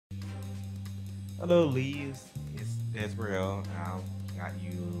Hello, Leaves. It's Desreal. I got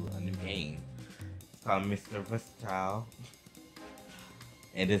you a new game. It's called Mr. Versatile,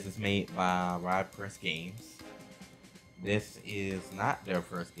 and this is made by Rod Press Games. This is not their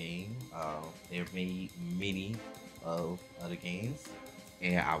first game. They've made many of other games,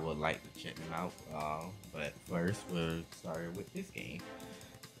 and I would like to check them out. But first, we're starting with this game.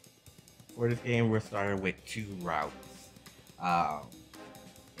 For this game, we're starting with two routes. Um,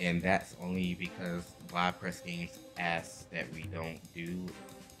 and that's only because Live Press Games asks that we don't do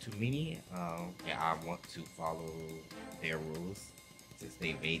too many. And I want to follow their rules since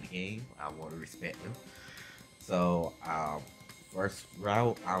they made the game. I want to respect them. So, first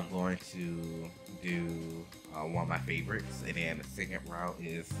route, I'm going to do one of my favorites, and then the second route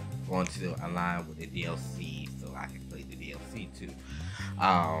is going to align with the DLC so I can play the DLC too.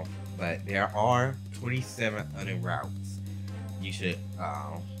 But there are 27 other routes. You should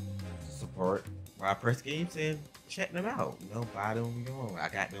support my press games and check them out. You know, buy them. You know, I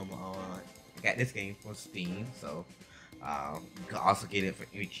got them on. I got this game from Steam, so you can also get it for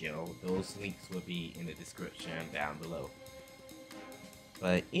NHL. Those links will be in the description down below.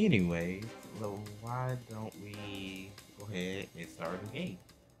 But anyway, so why don't we go ahead and start the game?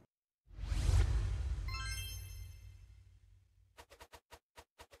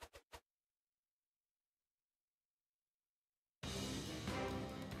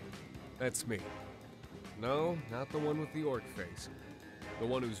 That's me. No, not the one with the orc face. The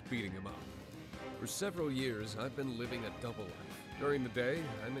one who's beating him up. For several years, I've been living a double life. During the day,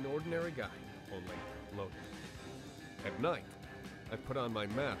 I'm an ordinary guy, only loaded. At night, I put on my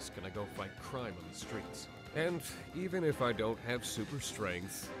mask and I go fight crime on the streets. And even if I don't have super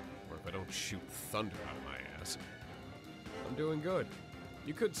strength, or if I don't shoot thunder out of my ass, I'm doing good.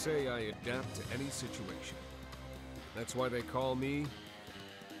 You could say I adapt to any situation. That's why they call me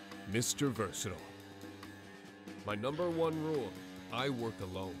Mr. Versatile. My number one rule, I work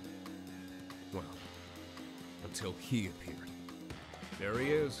alone. Well, until he appeared. There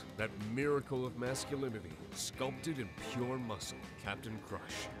he is, that miracle of masculinity, sculpted in pure muscle, Captain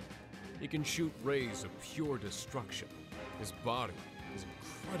Crush. He can shoot rays of pure destruction. His body is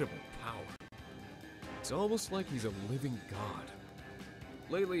incredible power. It's almost like he's a living god.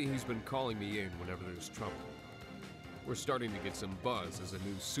 Lately, he's been calling me in whenever there's trouble. We're starting to get some buzz as a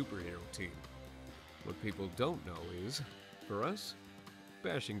new superhero team. What people don't know is, for us,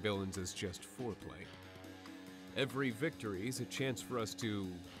 bashing villains is just foreplay. Every victory is a chance for us to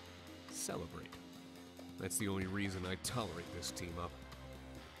celebrate. That's the only reason I tolerate this team up.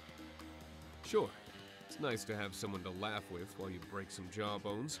 Sure, it's nice to have someone to laugh with while you break some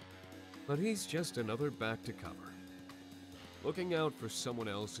jawbones, but he's just another back to cover. Looking out for someone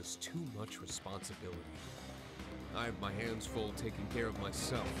else is too much responsibility. I have my hands full taking care of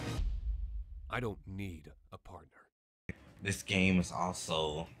myself. I don't need a partner. This game is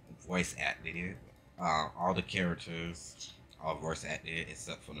also voice acted. All the characters are voice acted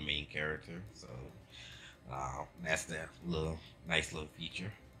except for the main character. So that's the nice little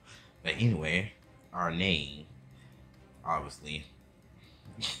feature. But anyway, our name obviously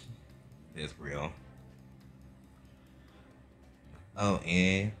is real. Oh,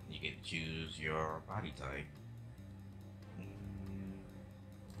 and you get to choose your body type.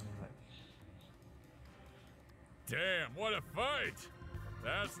 Damn, what a fight!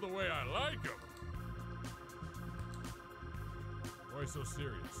 That's the way I like 'em. Why so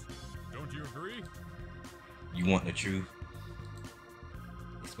serious? Don't you agree? You want the truth?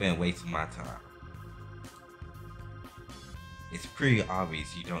 It's been wasting my time. It's pretty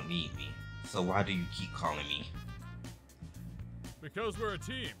obvious you don't need me, so why do you keep calling me? Because we're a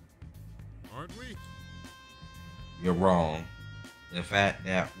team, aren't we? You're wrong. The fact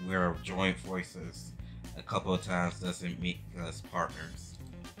that we're joined forces a couple of times doesn't make us partners.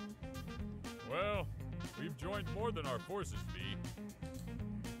 Well, we've joined more than our forces, V.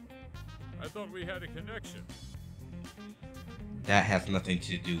 I thought we had a connection. That has nothing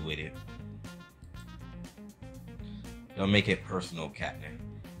to do with it. Don't make it personal, Captain.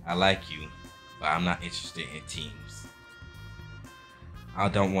 I like you, but I'm not interested in teams. I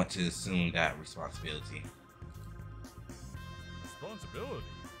don't want to assume that responsibility. Responsibility?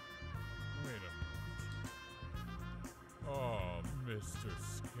 Wait a minute. Oh, Mr.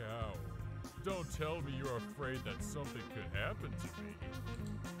 Scowl. Don't tell me you're afraid that something could happen to me.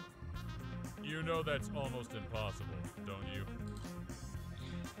 You know that's almost impossible, don't you?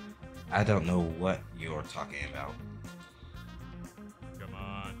 I don't know what you're talking about. Come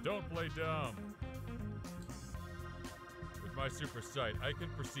on, don't play dumb. With my super sight, I can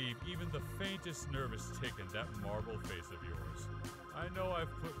perceive even the faintest nervous tick in that marble face of yours. I know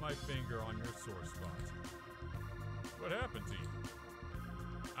I've put my finger on your sore spot. What happened to you?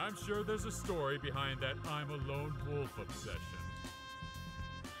 I'm sure there's a story behind that I'm a lone wolf obsession.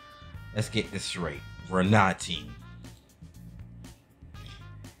 Let's get this straight. We're not a team.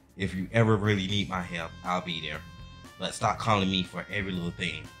 If you ever really need my help, I'll be there. But stop calling me for every little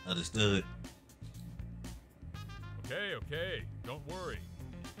thing. Understood? Okay, don't worry.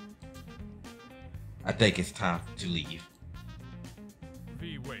 I think it's time to leave.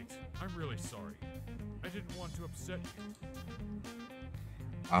 V, wait. I'm really sorry. I didn't want to upset you.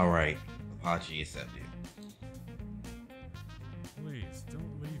 Alright, apology accepted. Please,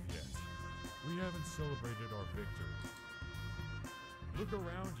 don't leave yet. We haven't celebrated our victory. Look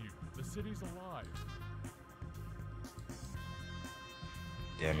around you. The city's alive.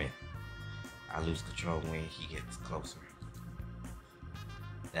 Damn it. I lose control when he gets closer.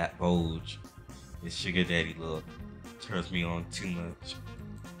 That bulge, his sugar daddy look, turns me on too much.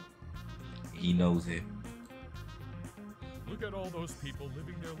 He knows it. Look at all those people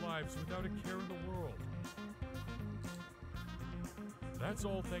living their lives without a care in the world. That's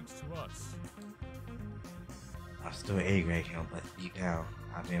all thanks to us. I'm still angry at him, but deep down,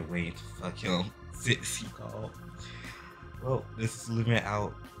 I've been waiting to fuck him since he called. Well, this is living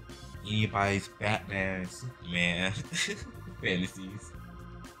out anybody's Batman, Superman fantasies.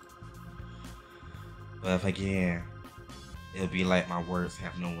 But if again, it'll be like my words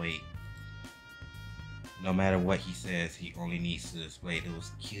have no weight. No matter what he says, he only needs to display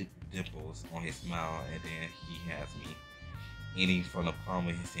those cute dimples on his smile, and then he has me eating from the palm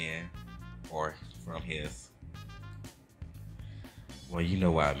of his hand or from his. Well, you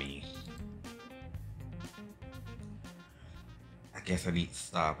know what I mean. I guess I need to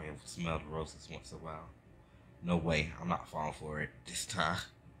stop and smell the roses once in a while. No way, I'm not falling for it this time.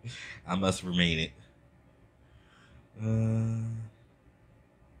 I must remain it.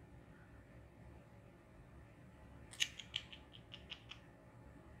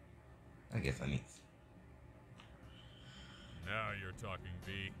 I guess I need. Now you're talking,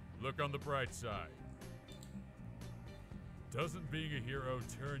 V. Look on the bright side. Doesn't being a hero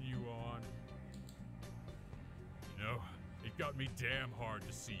turn you on? You know, it got me damn hard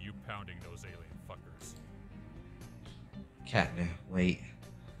to see you pounding those alien fuckers. Captain, wait.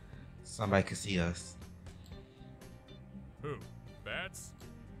 Somebody could see us. Who? Bats?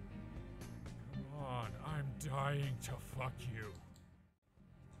 Come on, I'm dying to fuck you.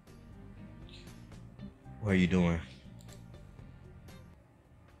 What are you doing?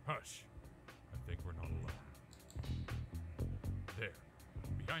 Hush. I think we're not alone. There.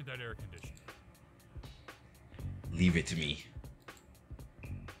 Behind that air conditioner. Leave it to me.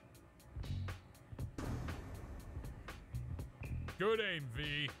 Good aim,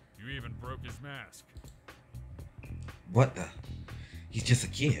 V. You even broke his mask. What the? He's just a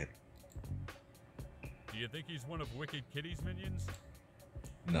kid. Do you think he's one of Wicked Kitty's minions?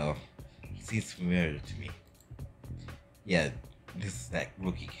 No. He seems familiar to me. Yeah, this is that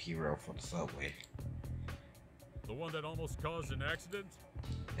rookie hero from the subway. The one that almost caused an accident?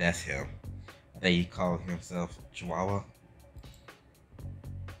 That's him. I think he called himself Chihuahua.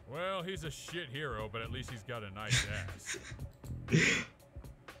 Well, he's a shit hero, but at least he's got a nice ass.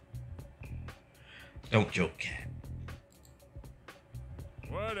 Don't joke, cat.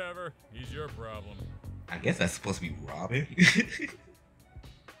 Whatever. He's your problem. I guess that's supposed to be Robin.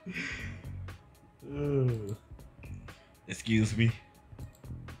 Excuse me.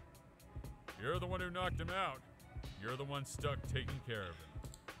 You're the one who knocked him out. You're the one stuck taking care of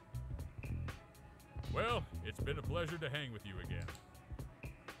him. Well, it's been a pleasure to hang with you again.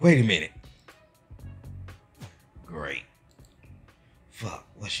 Wait a minute. Great. Fuck,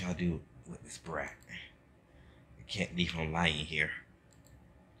 what should I do with this brat? I can't leave him lying here.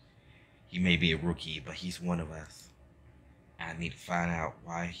 He may be a rookie, but he's one of us. I need to find out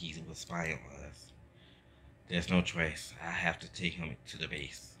why he was spying on us. There's no choice. I have to take him to the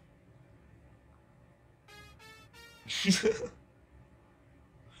base.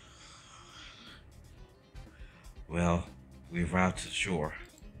 Well, we've arrived to the shore.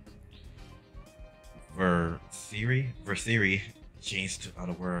 Versiri changed to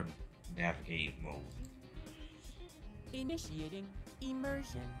underworld navigate mode. Initiating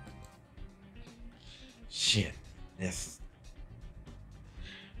immersion. Shit, that's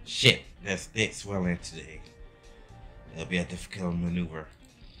thick swelling today. It'll be a difficult maneuver.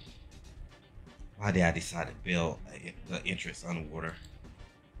 Why did I decide to build the entrance underwater?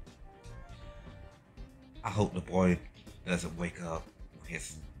 I hope the boy doesn't wake up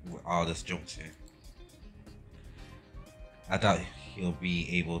with all this junction. I thought he'll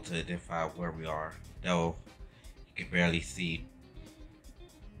be able to identify where we are, though he can barely see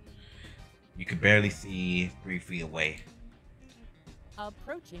could barely see 3 feet away.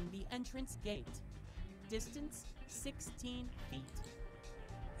 Approaching the entrance gate. Distance 16 feet.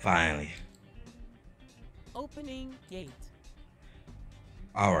 Finally. Opening gate.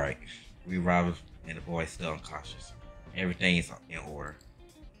 Alright. We arrived and the boy is still unconscious. Everything is in order.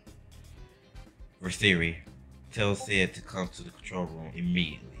 For Siri, tell Sid to come to the control room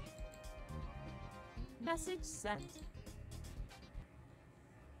immediately. Message sent.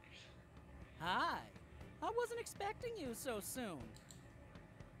 Hi. I wasn't expecting you so soon.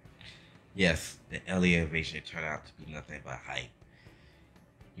 Yes, the alien invasion turned out to be nothing but hype.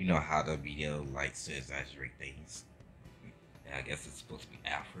 You know how the media likes to exaggerate things. And I guess it's supposed to be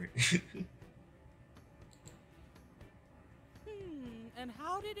Alfred. And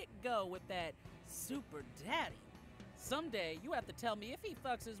how did it go with that super daddy? Someday you have to tell me if he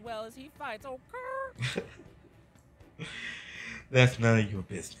fucks as well as he fights, okay? That's none of your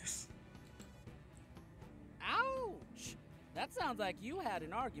business. Ouch! That sounds like you had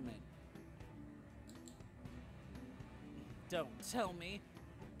an argument. Don't tell me.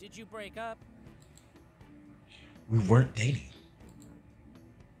 Did you break up? We weren't dating.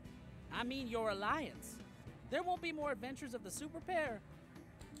 I mean your alliance. There won't be more adventures of the super pair.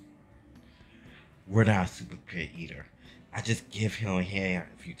 We're not a super pet either. I just give him a hand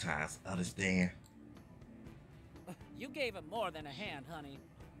a few times. Understand? You gave him more than a hand, honey.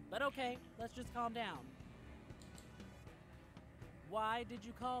 But okay, let's just calm down. Why did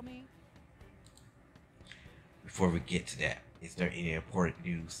you call me? Before we get to that, is there any important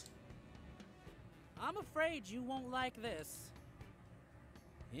news? I'm afraid you won't like this.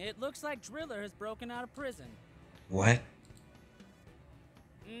 It looks like Driller has broken out of prison. What?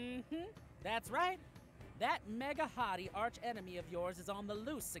 Mm-hmm. That's right. That mega hottie arch enemy of yours is on the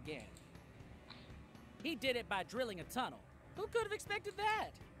loose again. He did it by drilling a tunnel. Who could have expected that?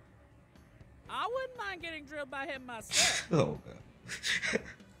 I wouldn't mind getting drilled by him myself. Oh, God.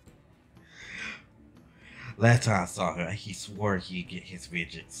 Last time I saw her, he swore he'd get his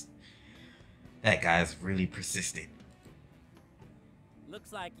vengeance. That guy's really persistent.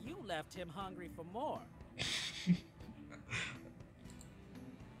 Looks like you left him hungry for more.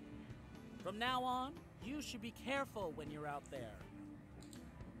 From now on, you should be careful when you're out there.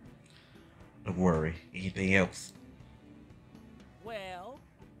 Don't worry. Anything else? Well,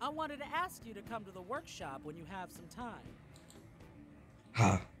 I wanted to ask you to come to the workshop when you have some time.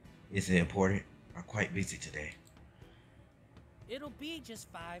 Huh? Is it important? I'm quite busy today. It'll be just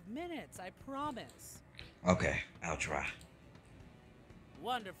 5 minutes, I promise. Okay, I'll try.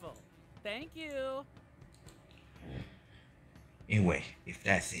 Wonderful. Thank you. Anyway, if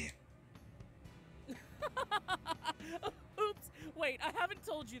that's it. Oops, wait, I haven't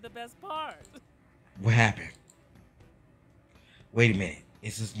told you the best part. What happened? Wait a minute.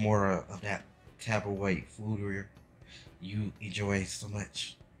 Is this more of that tabloid food you enjoy so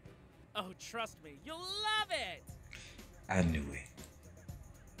much? Oh, trust me, you'll love it. I knew it.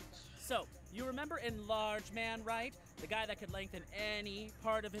 So, you remember Enlarged Man, right? The guy that could lengthen any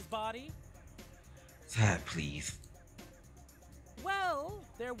part of his body? Todd, please. Well,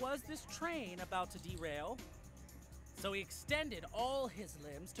 there was this train about to derail. So he extended all his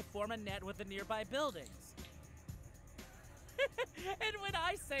limbs to form a net with the nearby buildings. And when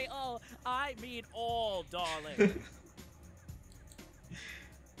I say all, I mean all, darling.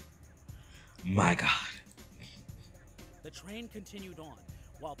 My God. The train continued on,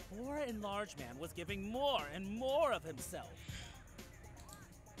 while poor Enlarged Man was giving more and more of himself.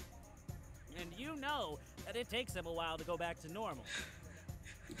 And you know that it takes him a while to go back to normal.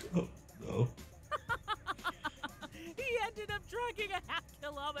 Oh, no. He ended up dragging a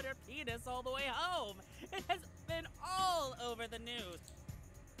half-kilometer penis all the way home. It has been all over the news.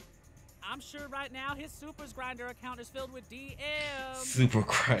 I'm sure right now his Supers Grinder account is filled with DMs. Super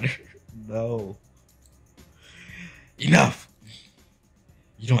Grinder. No. Enough.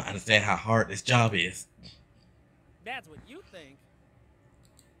 You don't understand how hard this job is. That's what you think.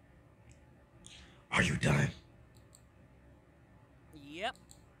 Are you done? Yep.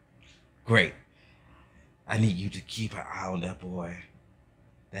 Great. I need you to keep an eye on that boy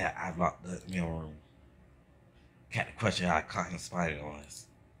that I've locked in the mail room. Got the question I caught him spying on us.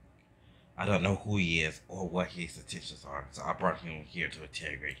 I don't know who he is or what his intentions are, so I brought him here to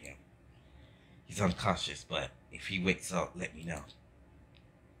interrogate him. He's unconscious, but if he wakes up, let me know.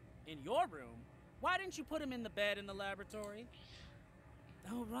 In your room? Why didn't you put him in the bed in the laboratory?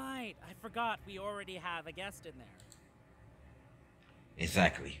 Oh, right. I forgot we already have a guest in there.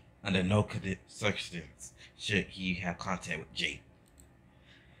 Exactly. Under no circumstance should he have contact with Jake.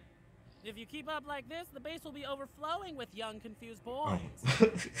 If you keep up like this, the base will be overflowing with young, confused boys.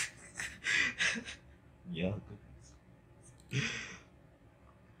 Oh.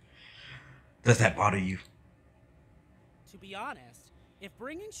 Does that bother you? To be honest, if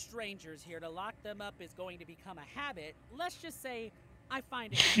bringing strangers here to lock them up is going to become a habit, let's just say I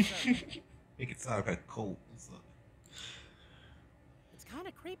find it concerning. Make it sound like a cult. It's kind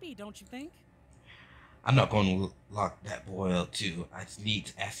of creepy, don't you think? I'm not going to lock that boy up too. I just need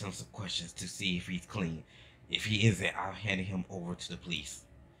to ask him some questions to see if he's clean. If he isn't, I'll hand him over to the police.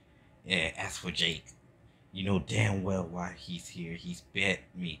 And as for Jake, you know damn well why he's here. He's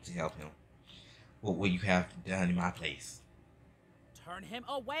begged me to help him. What would you have done in my place? Turn him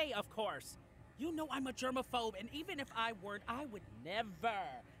away, of course. You know I'm a germaphobe, and even if I weren't, I would never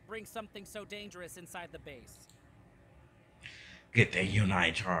bring something so dangerous inside the base. Good thing you're not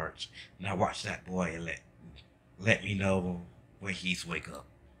in charge. Now watch that boy and let me know when he's wake up.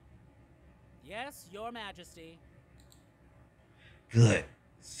 Yes, Your Majesty. Good.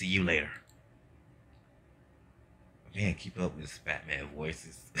 See you later. Man, keep up with this Batman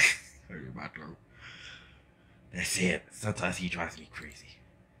voices. Hurting my throat. That's it. Sometimes he drives me crazy.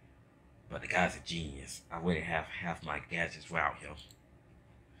 But the guy's a genius. I wouldn't have half my gadgets without him.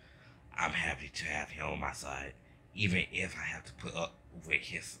 I'm happy to have him on my side, even if I have to put up with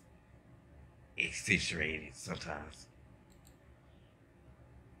his exaggerated sometimes.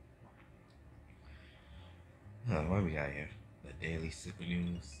 What we got here? The Daily Super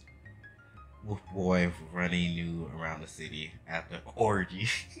News. Wolf boy running new around the city after orgy.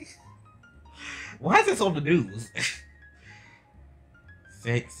 Why is this on the news?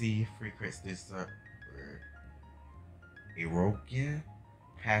 Sexy frequents this European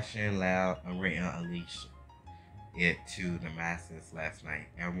passion loud unwritten unleashed it to the masses last night.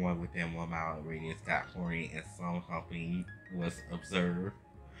 Everyone within 1 mile radius got horny and some humping was observed.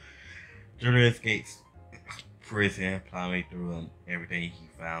 Jordan escapes prison, plowing through everything he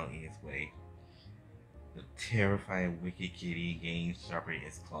found in his way. The terrifying wicked kitty gains sharpening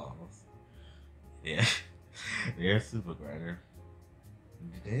its claws. Yeah, there's Super Grinder.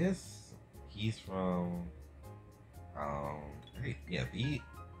 He's from, yeah,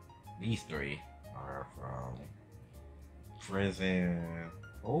 these three are from prison,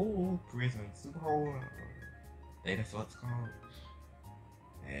 prison super-hole, I think that's what it's called.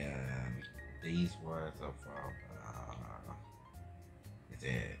 And these ones are from, is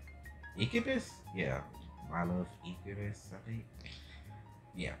it Incubus? Yeah, My Love Incubus, I think.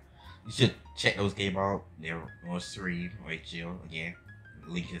 Yeah, you should check those games out. They're on stream or chill again.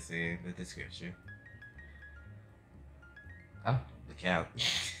 Link is in the description. Oh, the cow.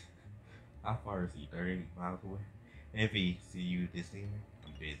 How far is he? 30 miles away? If he see you this evening,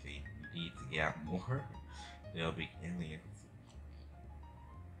 I'm busy. You need to get out more. They'll be aliens.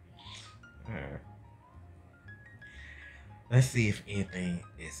 Alright. Let's see if anything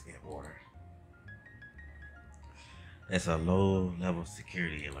is in order. That's a low level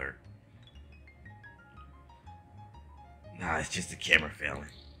security alert. Nah, it's just the camera failing.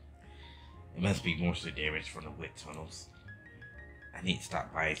 It must be moisture damage from the wet tunnels. I need to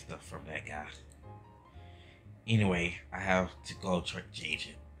stop buying stuff from that guy. Anyway, I have to go change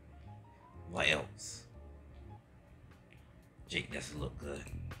it. What else? Jake doesn't look good.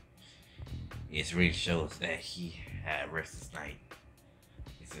 It really shows that he had a restless night.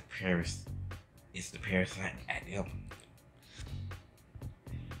 It's the parasite at him.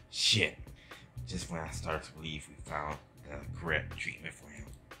 Shit. Just when I start to believe we found the correct treatment for him.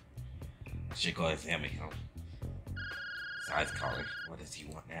 I should go examine him. Besides calling, what does he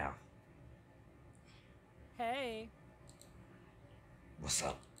want now? Hey, What's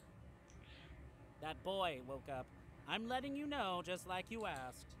up? that boy woke up. I'm letting you know, just like you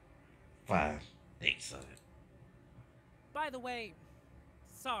asked. Fine. Thanks, son. By the way,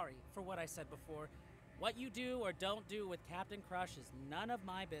 sorry for what I said before. What you do or don't do with Captain Crush is none of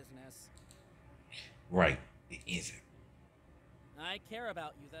my business. Right. It isn't. I care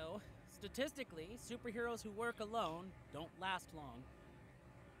about you, though. Statistically, superheroes who work alone don't last long.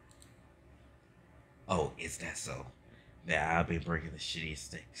 Oh, is that so? That I've been breaking the shitty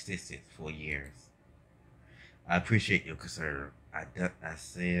statistics for years. I appreciate your concern. I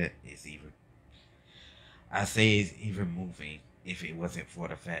say it's even moving. If it wasn't for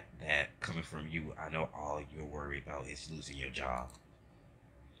the fact that coming from you, I know all you're worried about is losing your job.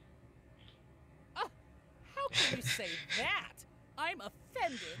 How can you say that? I'm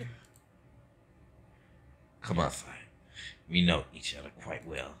offended. Come on, son. We know each other quite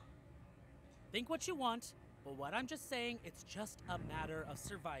well. Think what you want, but what I'm just saying, it's just a matter of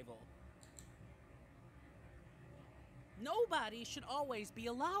survival. Nobody should always be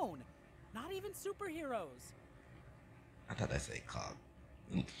alone. Not even superheroes. I thought that said cog.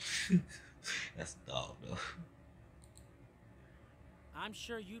 That's dog though. I'm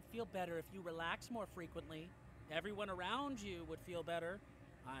sure you'd feel better if you relax more frequently. Everyone around you would feel better,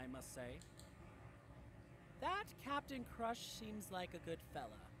 I must say. That Captain Crush seems like a good fella.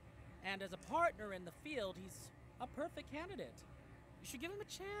 And as a partner in the field, he's a perfect candidate. You should give him a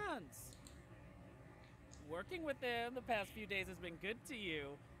chance. Working with him the past few days has been good to you.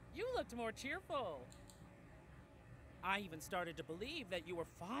 You looked more cheerful. I even started to believe that you were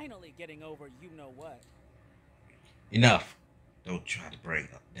finally getting over you-know-what. Enough. Don't try to bring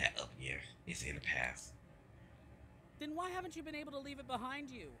that up here. It's in the past. Then why haven't you been able to leave it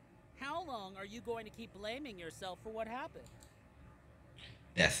behind you? How long are you going to keep blaming yourself for what happened?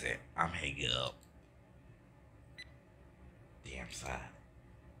 That's it. I'm hanging up. Damn side.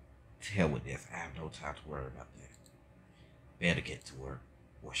 To hell with this. I have no time to worry about that. Better get to work.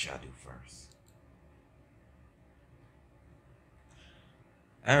 What should I do first?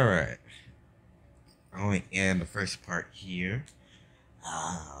 Alright. I'm going to end the first part here.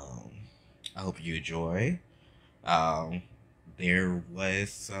 I hope you enjoy. There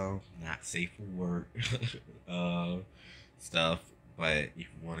was some not safe for work stuff, but if you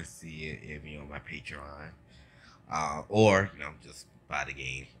want to see it, it'll be on my Patreon. Or, just buy the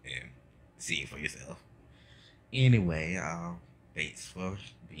game and see it for yourself. Anyway, thanks for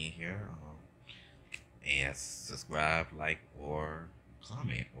being here. And subscribe, like, or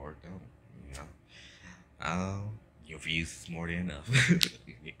comment, or don't. Your views is more than enough,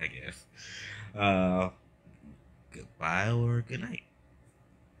 I guess. Goodbye or good night.